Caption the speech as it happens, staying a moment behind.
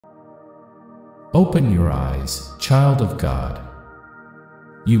Open your eyes, child of God.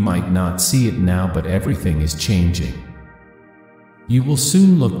 You might not see it now, but everything is changing. You will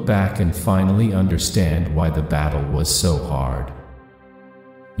soon look back and finally understand why the battle was so hard.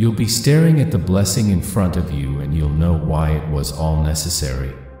 You'll be staring at the blessing in front of you, and you'll know why it was all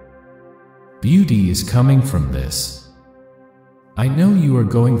necessary. Beauty is coming from this. I know you are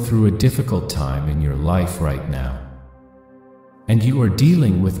going through a difficult time in your life right now. And you are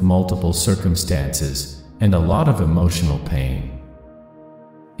dealing with multiple circumstances and a lot of emotional pain.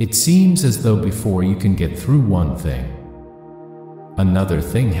 It seems as though before you can get through one thing, another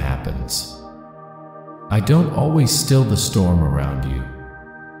thing happens. I don't always still the storm around you.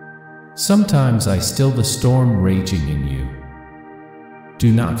 Sometimes I still the storm raging in you.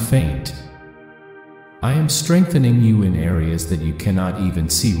 Do not faint. I am strengthening you in areas that you cannot even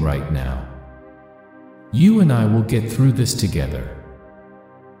see right now. You and I will get through this together,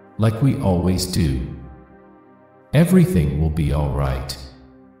 like we always do. Everything will be all right.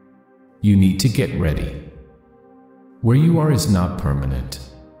 You need to get ready. Where you are is not permanent.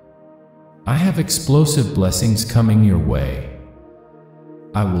 I have explosive blessings coming your way.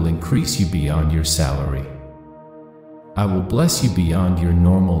 I will increase you beyond your salary. I will bless you beyond your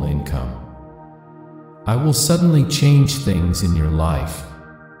normal income. I will suddenly change things in your life.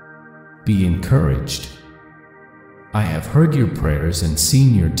 Be encouraged. I have heard your prayers and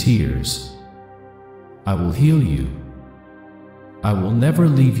seen your tears. I will heal you. I will never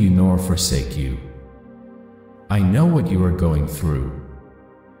leave you nor forsake you. I know what you are going through.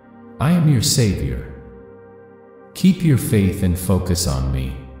 I am your Savior. Keep your faith and focus on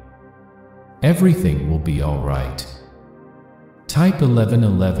me. Everything will be all right. Type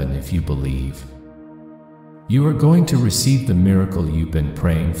 1111 if you believe. You are going to receive the miracle you've been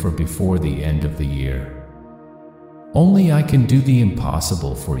praying for before the end of the year. Only I can do the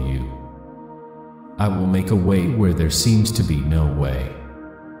impossible for you. I will make a way where there seems to be no way.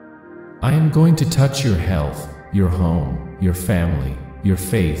 I am going to touch your health, your home, your family, your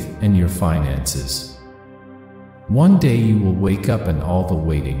faith, and your finances. One day you will wake up and all the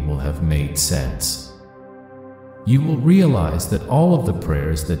waiting will have made sense. You will realize that all of the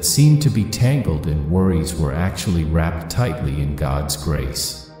prayers that seemed to be tangled in worries were actually wrapped tightly in God's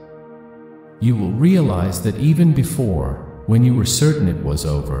grace. You will realize that even before, when you were certain it was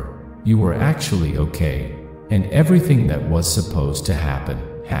over, you were actually okay, and everything that was supposed to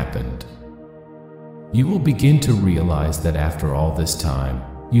happen, happened. You will begin to realize that after all this time,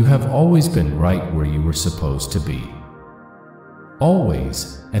 you have always been right where you were supposed to be.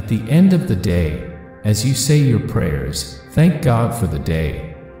 Always, at the end of the day, as you say your prayers, thank God for the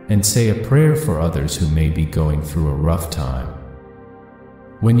day, and say a prayer for others who may be going through a rough time.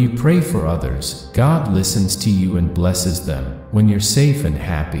 When you pray for others, God listens to you and blesses them. When you're safe and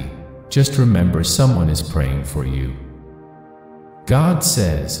happy, just remember someone is praying for you. God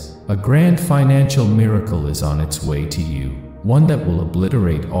says, a grand financial miracle is on its way to you, one that will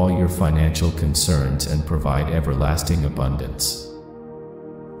obliterate all your financial concerns and provide everlasting abundance.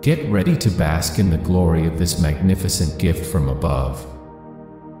 Get ready to bask in the glory of this magnificent gift from above.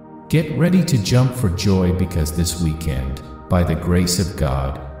 Get ready to jump for joy because this weekend, by the grace of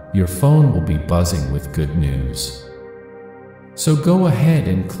God, your phone will be buzzing with good news. So go ahead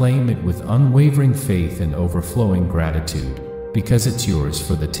and claim it with unwavering faith and overflowing gratitude, because it's yours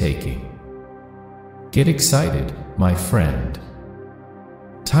for the taking. Get excited, my friend.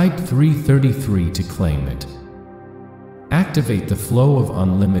 Type 333 to claim it. Activate the flow of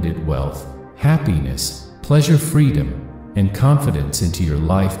unlimited wealth, happiness, pleasure, freedom, and confidence into your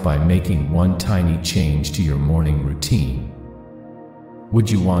life by making one tiny change to your morning routine. Would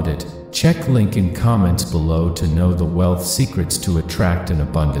you want it? Check link in comments below to know the wealth secrets to attract an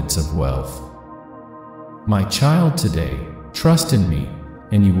abundance of wealth. My child, today, trust in me,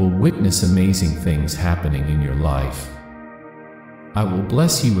 and you will witness amazing things happening in your life. I will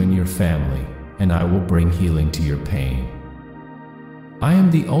bless you and your family, and I will bring healing to your pain. I am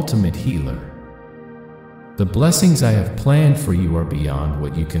the ultimate healer. The blessings I have planned for you are beyond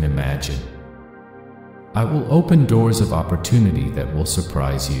what you can imagine. I will open doors of opportunity that will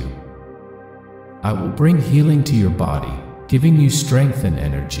surprise you. I will bring healing to your body, giving you strength and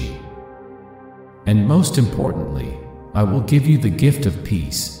energy. And most importantly, I will give you the gift of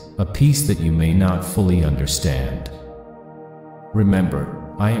peace, a peace that you may not fully understand.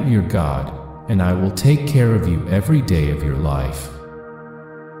 Remember, I am your God, and I will take care of you every day of your life.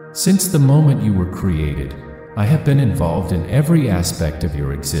 Since the moment you were created, I have been involved in every aspect of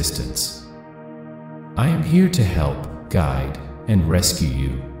your existence. I am here to help, guide, and rescue you.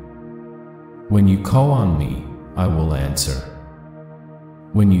 When you call on me, I will answer.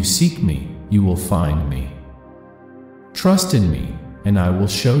 When you seek me, you will find me. Trust in me, and I will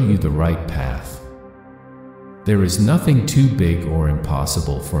show you the right path. There is nothing too big or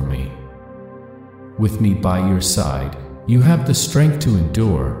impossible for me. With me by your side, you have the strength to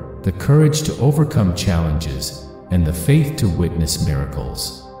endure, the courage to overcome challenges, and the faith to witness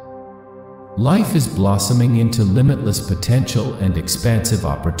miracles. Life is blossoming into limitless potential and expansive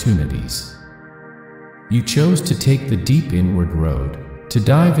opportunities. You chose to take the deep inward road, to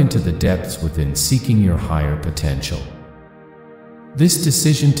dive into the depths within seeking your higher potential. This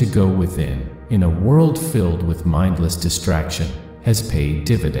decision to go within, in a world filled with mindless distraction, has paid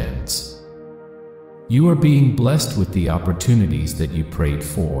dividends. You are being blessed with the opportunities that you prayed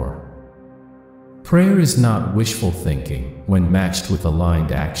for. Prayer is not wishful thinking. When matched with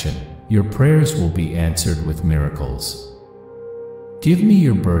aligned action, your prayers will be answered with miracles. Give me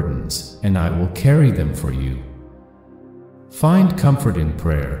your burdens, and I will carry them for you. Find comfort in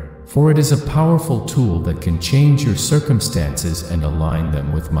prayer, for it is a powerful tool that can change your circumstances and align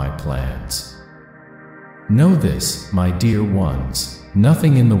them with my plans. Know this, my dear ones,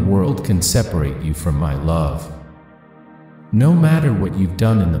 nothing in the world can separate you from my love. No matter what you've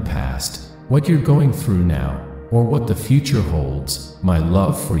done in the past, what you're going through now, or what the future holds, my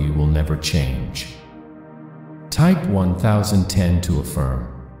love for you will never change. Type 1010 to affirm.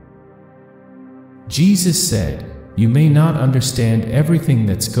 Jesus said, "You may not understand everything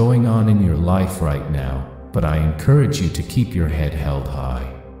that's going on in your life right now, but I encourage you to keep your head held high.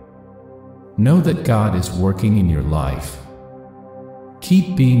 Know that God is working in your life.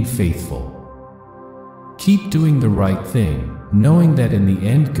 Keep being faithful. Keep doing the right thing, knowing that in the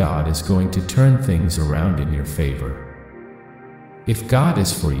end God is going to turn things around in your favor. If God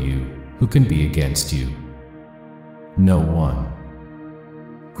is for you, who can be against you? No one.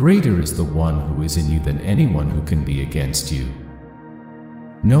 Greater is the one who is in you than anyone who can be against you."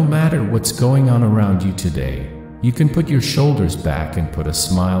 No matter what's going on around you today, you can put your shoulders back and put a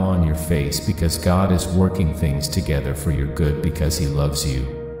smile on your face because God is working things together for your good because He loves you.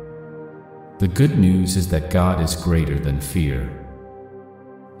 The good news is that God is greater than fear.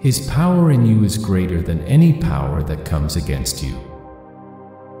 His power in you is greater than any power that comes against you.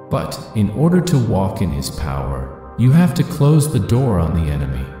 But, in order to walk in His power, you have to close the door on the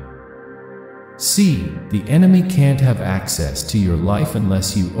enemy. See, the enemy can't have access to your life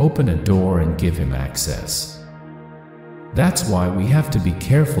unless you open a door and give him access. That's why we have to be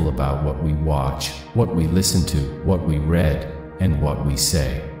careful about what we watch, what we listen to, what we read, and what we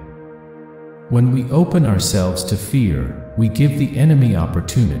say. When we open ourselves to fear, we give the enemy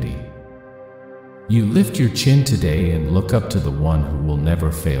opportunity. You lift your chin today and look up to the one who will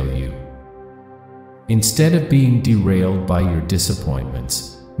never fail you. Instead of being derailed by your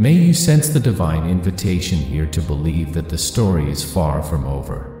disappointments, may you sense the divine invitation here to believe that the story is far from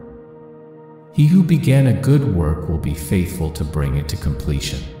over. He who began a good work will be faithful to bring it to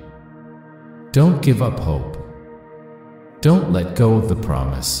completion. Don't give up hope. Don't let go of the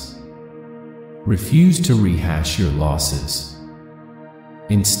promise. Refuse to rehash your losses.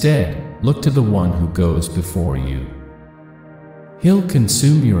 Instead, look to the one who goes before you. He'll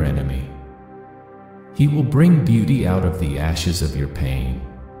consume your enemy. He will bring beauty out of the ashes of your pain.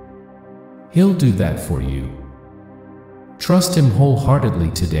 He'll do that for you. Trust Him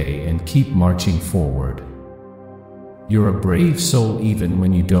wholeheartedly today and keep marching forward. You're a brave soul even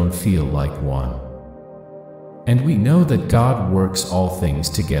when you don't feel like one. And we know that God works all things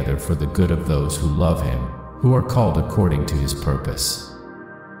together for the good of those who love Him, who are called according to His purpose.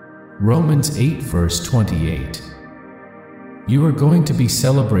 Romans 8 verse 28. You are going to be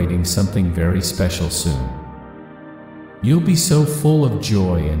celebrating something very special soon. You'll be so full of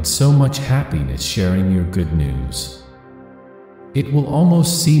joy and so much happiness sharing your good news. It will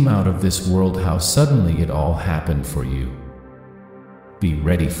almost seem out of this world how suddenly it all happened for you. Be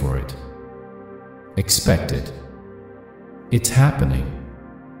ready for it. Expect it. It's happening.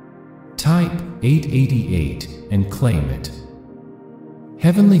 Type 888 and claim it.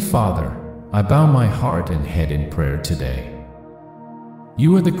 Heavenly Father, I bow my heart and head in prayer today.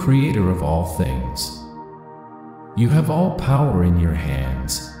 You are the creator of all things. You have all power in your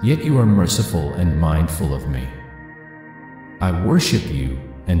hands, yet you are merciful and mindful of me. I worship you,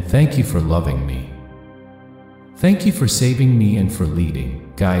 and thank you for loving me. Thank you for saving me and for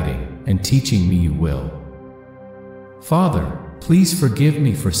leading, guiding, and teaching me you will. Father, please forgive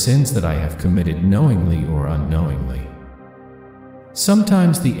me for sins that I have committed knowingly or unknowingly.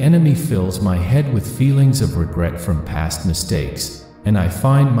 Sometimes the enemy fills my head with feelings of regret from past mistakes, and I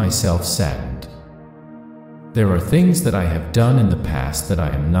find myself saddened. There are things that I have done in the past that I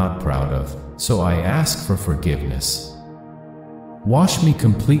am not proud of, so I ask for forgiveness. Wash me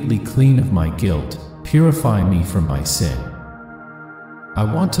completely clean of my guilt, purify me from my sin. I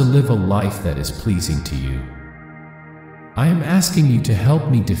want to live a life that is pleasing to you. I am asking you to help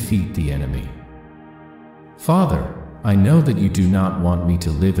me defeat the enemy. Father, I know that you do not want me to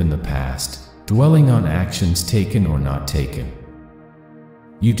live in the past, dwelling on actions taken or not taken.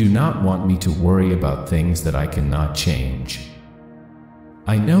 You do not want me to worry about things that I cannot change.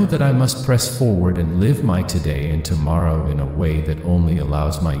 I know that I must press forward and live my today and tomorrow in a way that only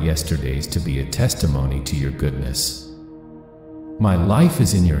allows my yesterdays to be a testimony to your goodness. My life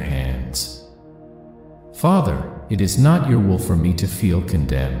is in your hands. Father, it is not your will for me to feel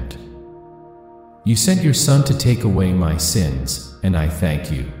condemned. You sent your Son to take away my sins, and I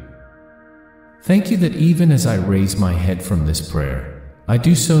thank you. Thank you that even as I raise my head from this prayer, I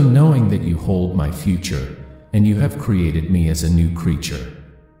do so knowing that you hold my future, and you have created me as a new creature.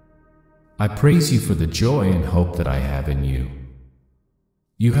 I praise you for the joy and hope that I have in you.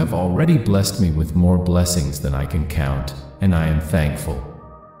 You have already blessed me with more blessings than I can count, and I am thankful.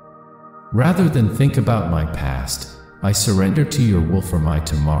 Rather than think about my past, I surrender to your will for my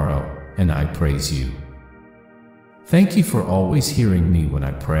tomorrow, and I praise you. Thank you for always hearing me when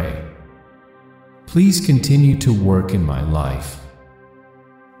I pray. Please continue to work in my life.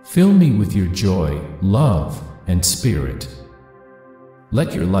 Fill me with your joy, love, and spirit.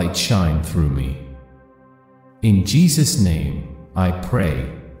 Let your light shine through me. In Jesus' name, I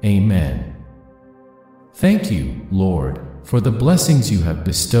pray, Amen. Thank you, Lord, for the blessings you have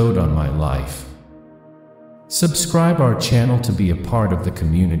bestowed on my life. Subscribe our channel to be a part of the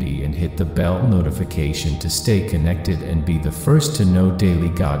community and hit the bell notification to stay connected and be the first to know daily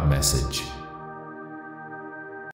God message.